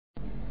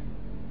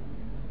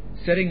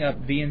Setting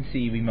up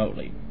VNC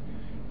remotely.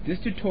 This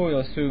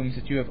tutorial assumes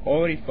that you have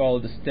already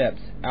followed the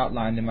steps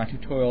outlined in my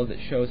tutorial that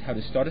shows how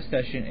to start a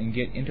session and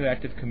get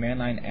interactive command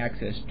line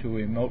access to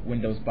a remote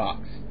Windows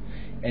box,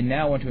 and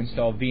now want to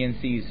install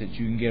VNC so that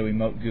you can get a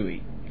remote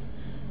GUI.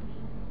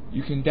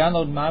 You can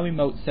download my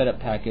remote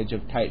setup package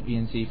of Tight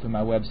VNC from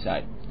my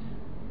website.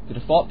 The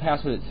default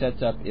password it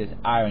sets up is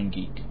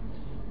IronGeek.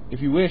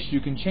 If you wish, you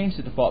can change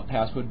the default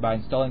password by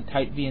installing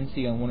Tight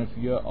VNC on one of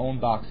your own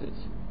boxes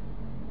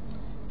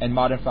and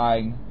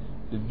modifying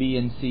the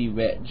VNC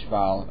reg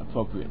file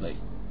appropriately.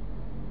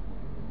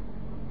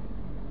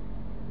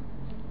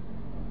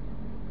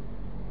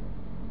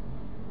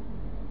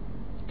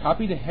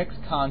 Copy the hex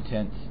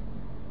contents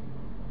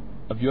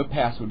of your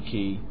password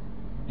key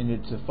into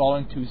the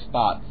following two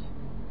spots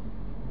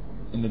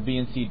in the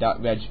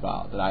vnc.reg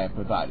file that I have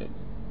provided.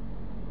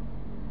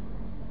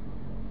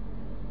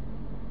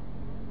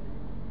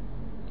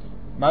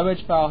 My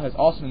reg file has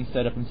also been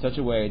set up in such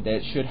a way that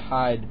it should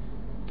hide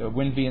the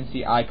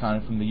WinVNC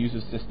icon from the user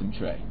system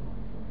tray.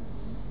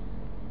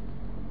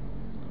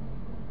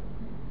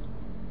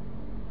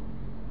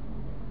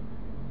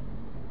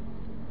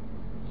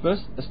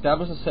 First,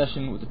 establish a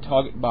session with the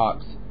target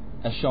box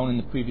as shown in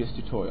the previous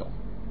tutorial.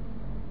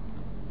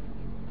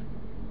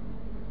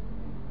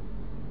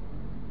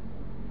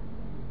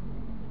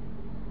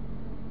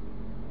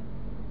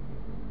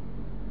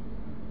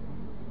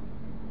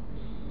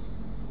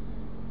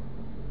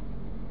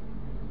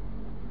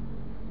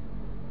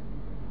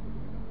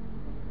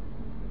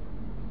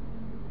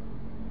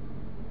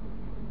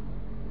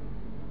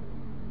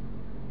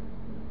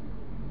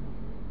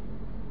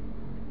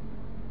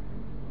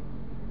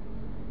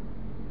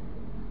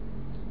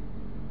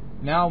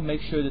 Now make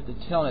sure that the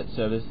telnet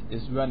service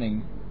is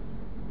running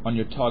on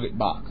your target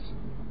box.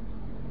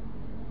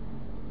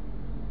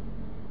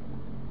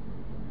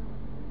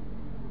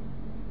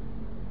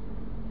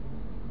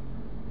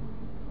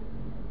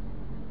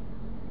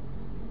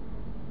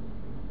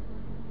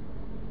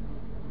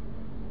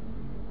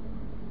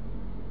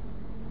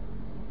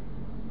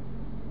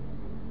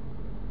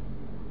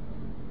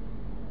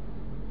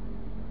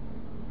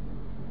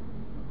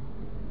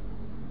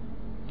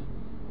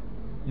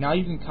 Now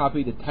you can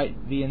copy the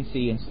Tight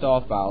VNC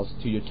install files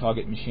to your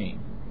target machine.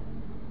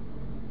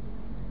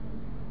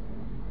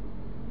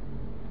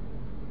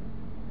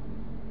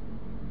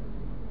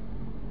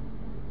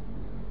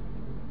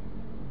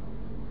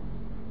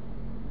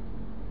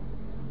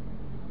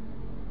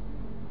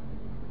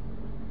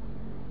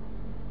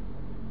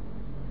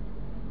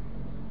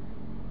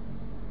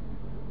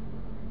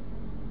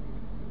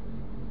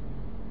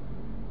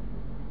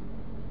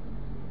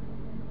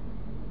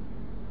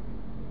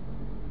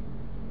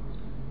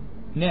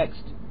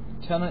 Next,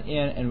 telnet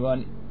in and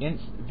run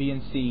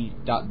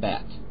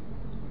inst.vnc.bat.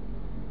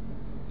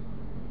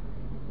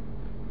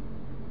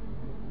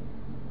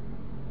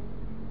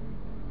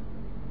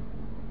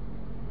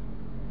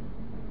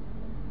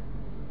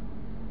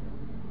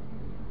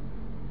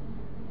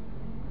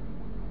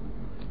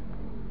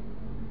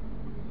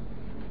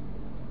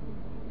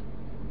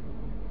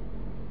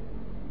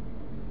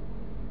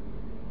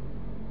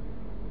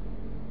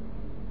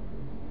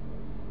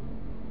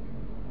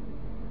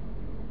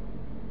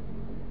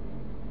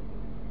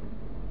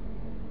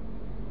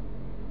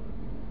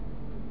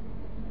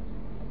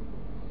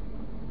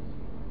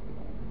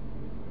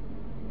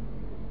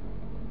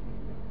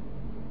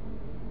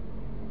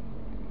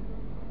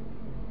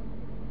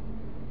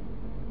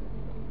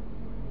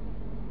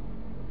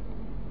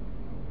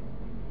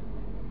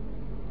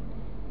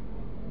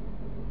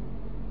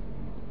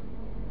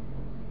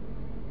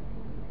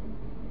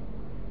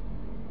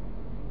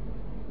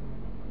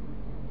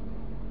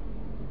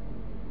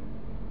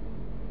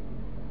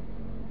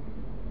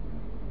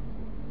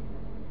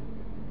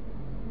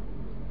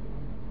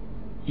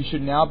 You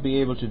should now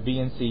be able to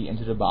VNC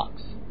into the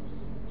box.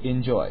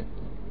 Enjoy.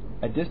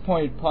 At this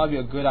point, it'd probably be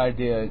a good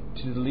idea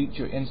to delete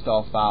your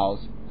install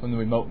files from the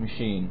remote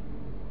machine